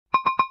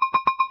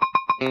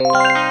Such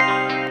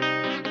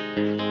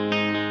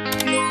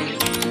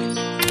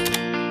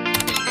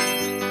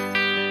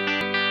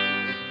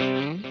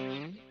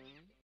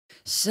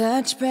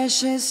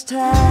precious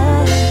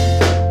time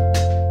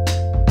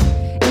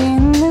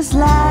in this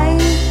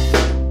life.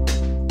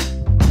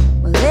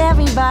 Well,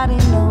 everybody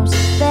knows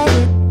that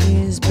it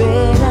is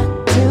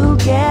better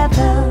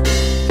together.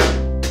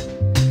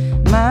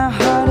 My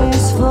heart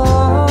is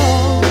full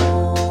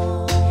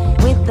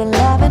with the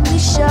love and we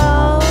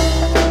show.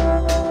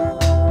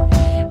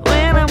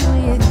 When I'm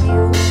with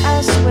you,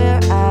 I swear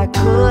I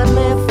could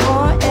live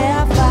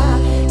forever.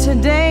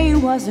 Today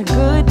was a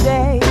good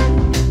day.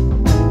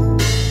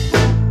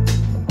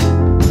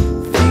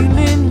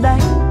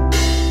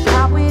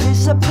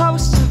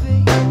 Supposed to be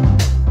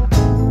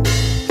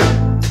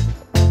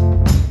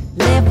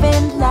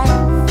living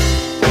life,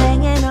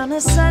 hanging on a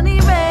sunny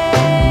ray.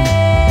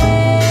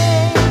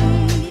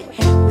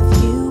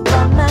 With you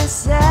by my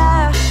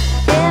side,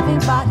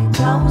 everybody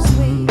knows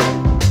we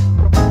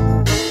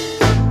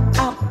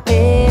are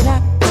better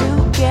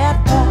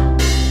together.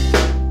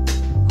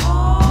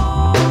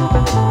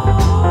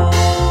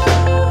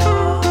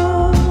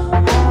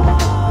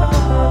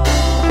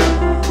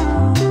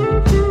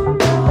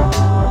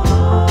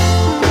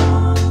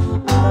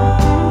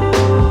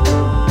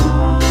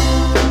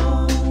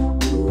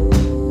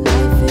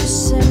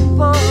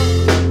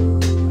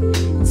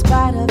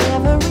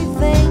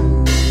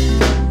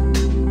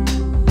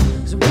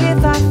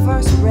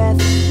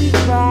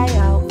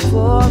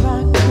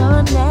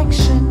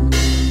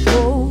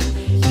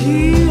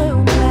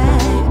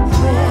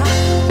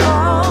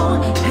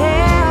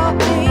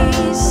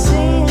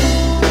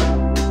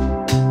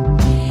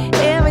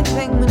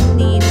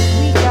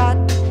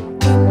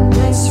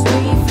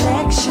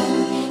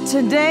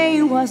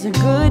 Today was a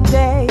good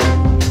day.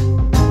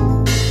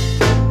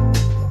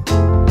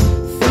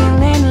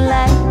 Feeling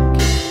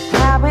like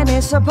how it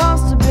is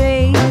supposed to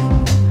be.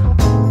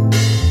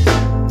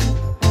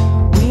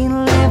 We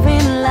live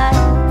in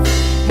life,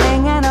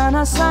 hanging on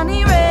a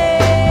sunny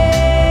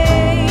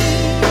ray.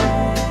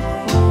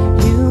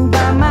 You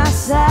by my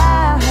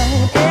side,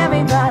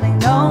 everybody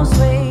knows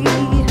we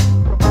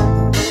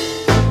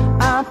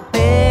are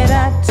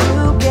better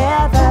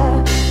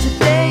together.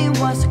 Today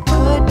was a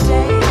good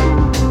day.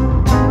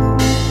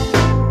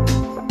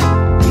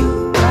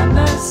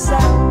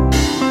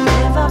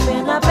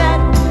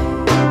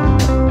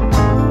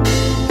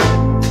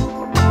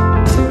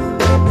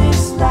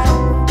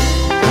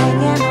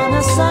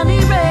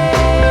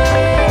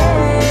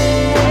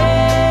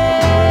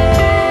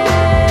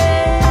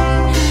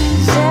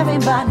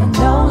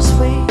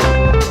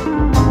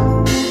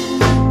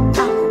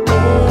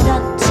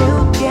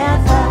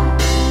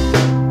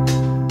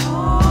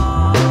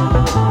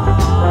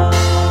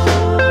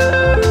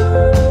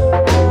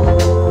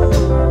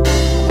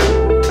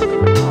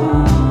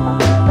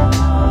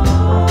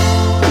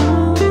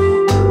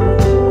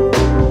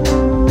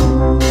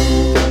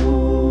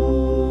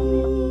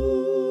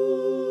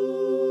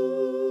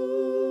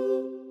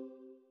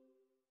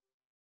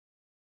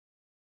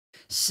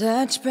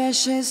 Such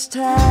precious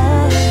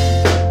time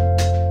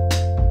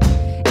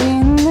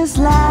in this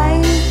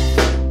life.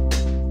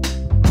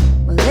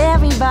 Well,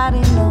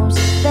 everybody knows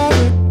that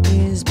it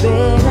is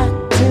better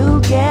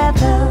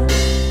together.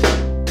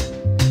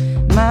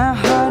 My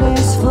heart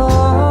is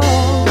full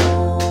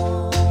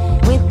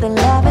with the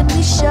love and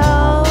we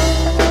show.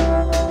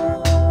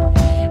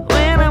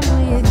 When I'm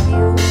with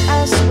you,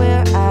 I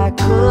swear I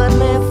could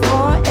live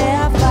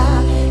forever.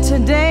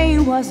 Today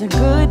was a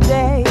good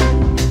day.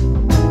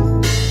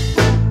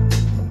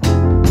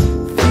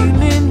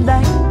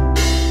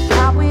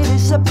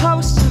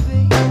 Supposed to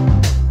be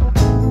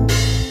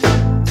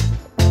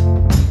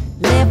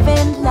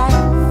living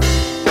life,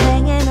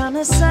 hanging on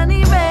a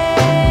sunny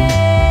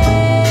ray.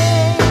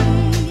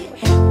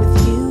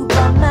 With you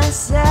by my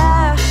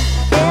side,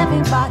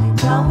 everybody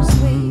knows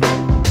we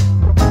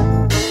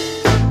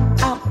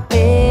are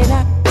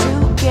better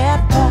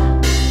together.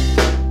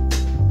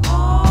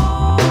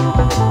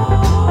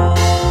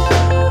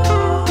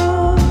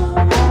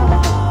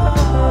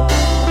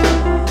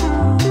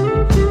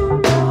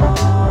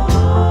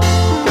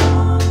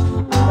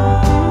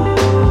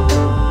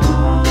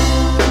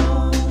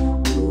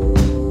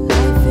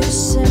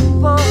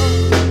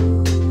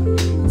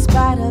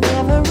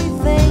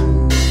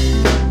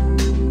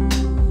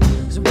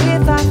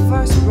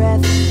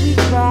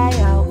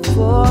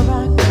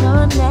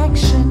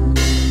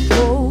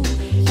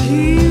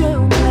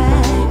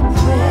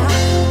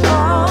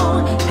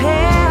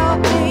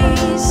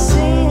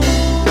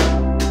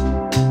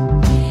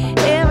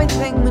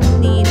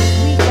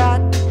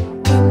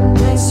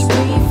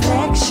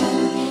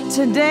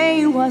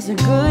 Today was a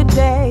good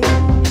day.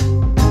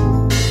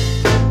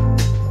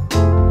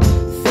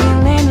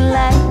 Feeling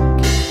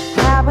like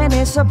how it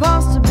is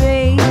supposed to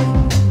be.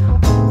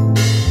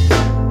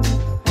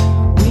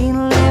 We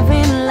live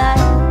in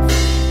life,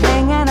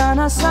 hanging on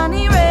a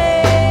sunny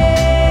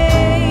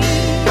ray.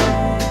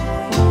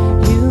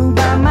 You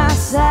by my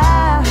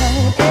side,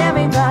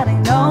 everybody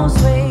knows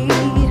we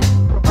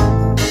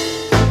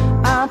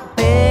are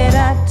better.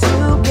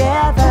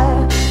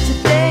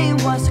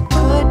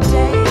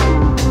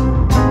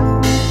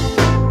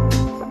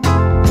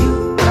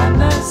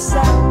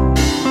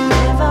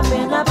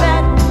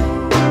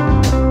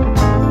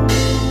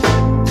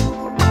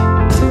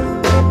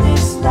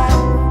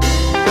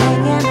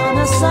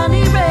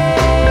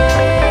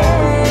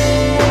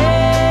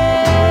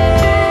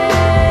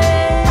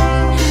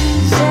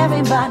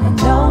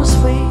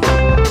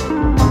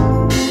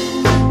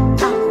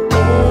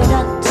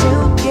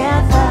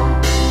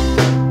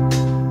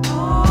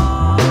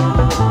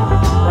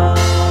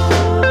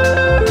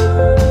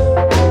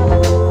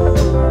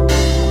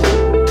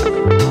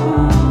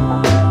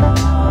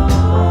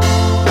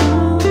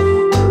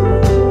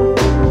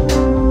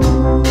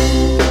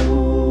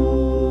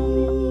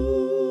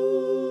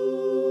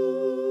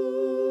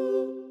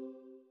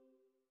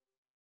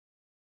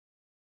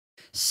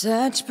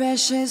 Such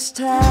precious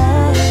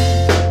time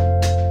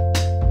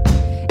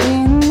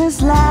in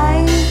this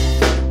life.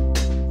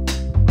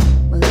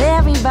 Well,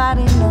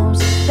 everybody knows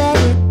that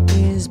it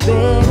is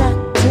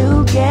better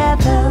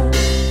together.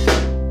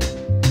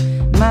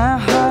 My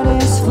heart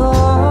is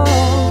full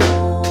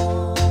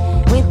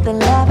with the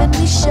love and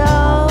we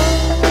show.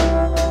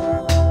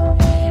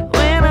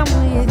 When I'm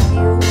with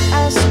you,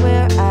 I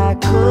swear I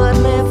could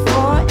live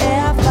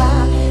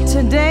forever.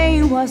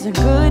 Today was a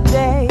good